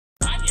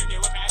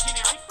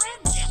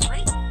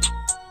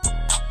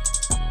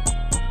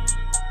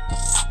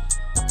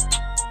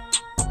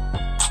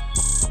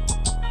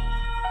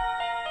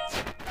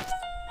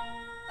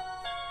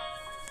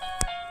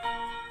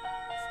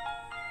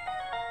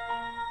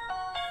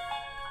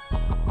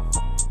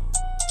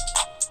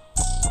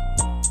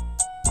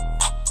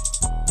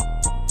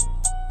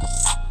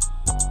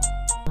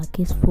Like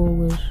it's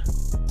foolish.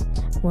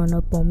 Run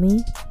up on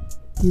me,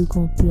 you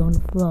gon' be on the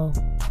floor.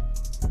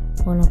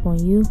 Run up on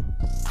you,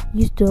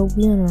 you still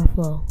be on the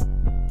floor.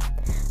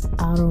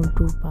 I don't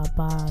do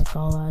bye-byes,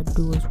 all I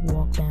do is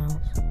walk downs.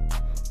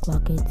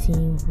 Glock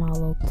 18,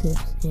 hollow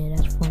tips, yeah,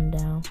 that's fun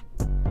down.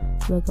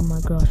 Look at my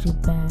girl, she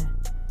bad.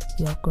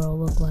 Your girl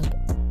look like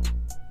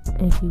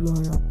if you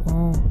run up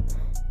on,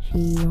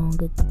 she gon'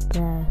 get the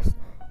gas.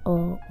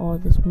 Oh, all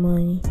this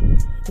money,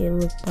 it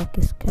looks like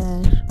it's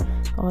cash.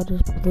 All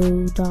this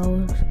blue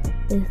dollars,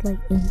 it's like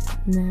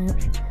instant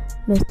snaps.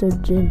 Mr.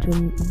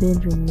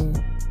 Benjamin,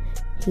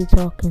 he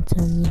talking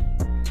to me.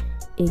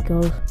 It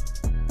goes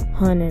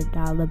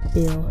 $100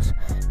 bills.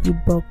 You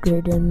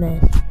broker the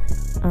mess.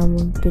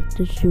 I'ma get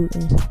the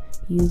shooting.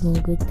 You gon'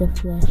 get the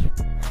flesh.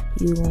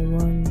 You gon'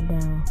 run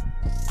down.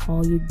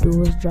 All you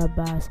do is drive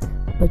bys,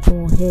 but you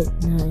won't hit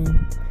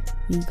nothing.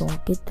 You gon'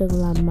 get the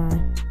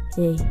limelight.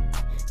 Hey,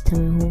 tell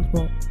me who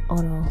smoke.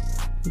 Hold on.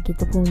 We get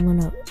the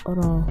pulling up.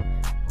 Hold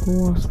on. Who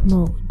wants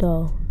smoke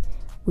though?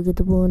 We get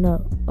the pulling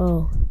up.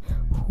 Oh,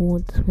 who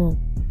wants the smoke?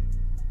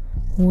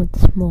 Who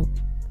wants the smoke?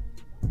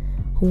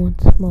 Who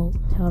wants the smoke?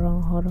 Hold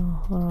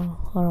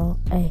on.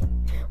 Hey,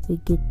 we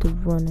get the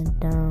running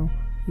down.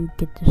 You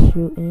get the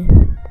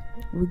shooting.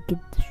 We get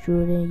the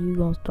shooting. You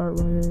gon' start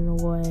running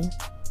away.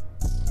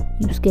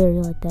 You scary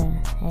like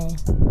that.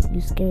 Hey,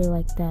 you scary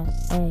like that.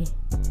 Hey,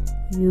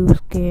 you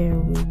scary.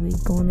 We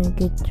gonna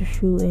get the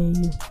shooting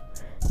you.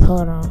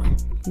 Hold on.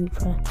 You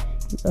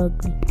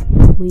ugly.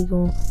 We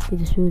gon' get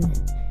the shooting.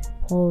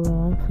 Hold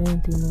on, I'm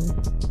playing too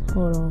much.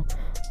 Hold on.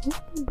 What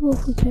can we do if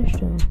we catch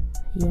them?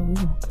 Yo, we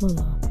gon' kill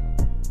y'all.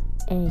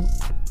 Hey.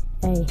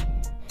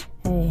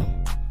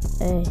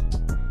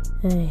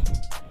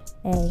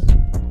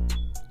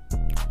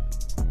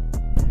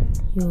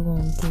 You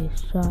gonna get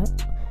shot.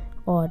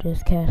 All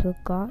this cash I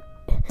got.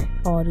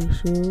 All these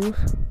shoes.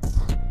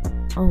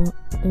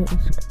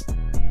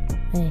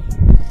 Hey,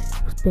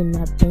 spin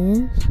that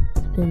bands.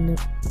 Spin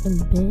them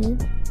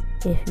bands.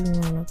 If you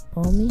run up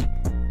on me,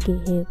 get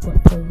hit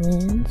with the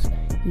lens.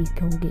 You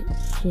gon' get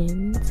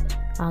shins.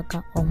 I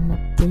got all my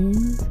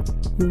bins.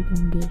 You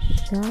gon' get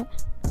shot.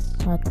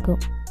 Like a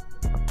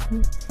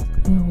you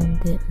gon'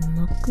 get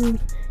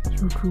knuckles.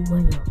 You do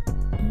when you're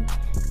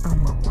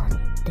I'ma run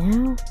you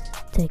down.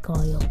 Take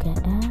all your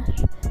cash.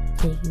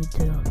 Take you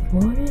to the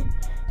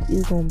 40.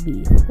 You gon'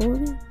 be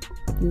 40.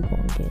 You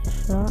gon' get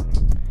shot.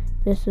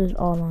 This is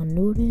all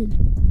unnuded.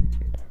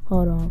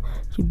 Hold on,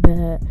 she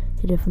bad.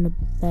 Hit it from the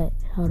back.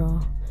 Hold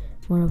on,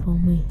 run up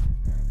on me.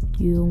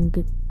 You gon'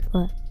 get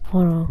flat.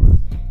 Hold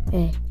on,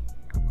 hey,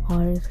 all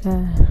this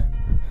cash.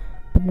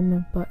 Put them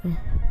in button.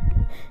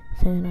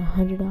 Saying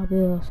 $100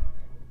 bills.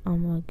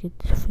 I'ma get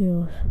the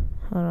feels.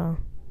 Hold on.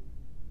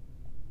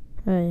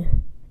 Hey,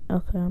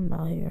 okay, I'm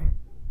out here.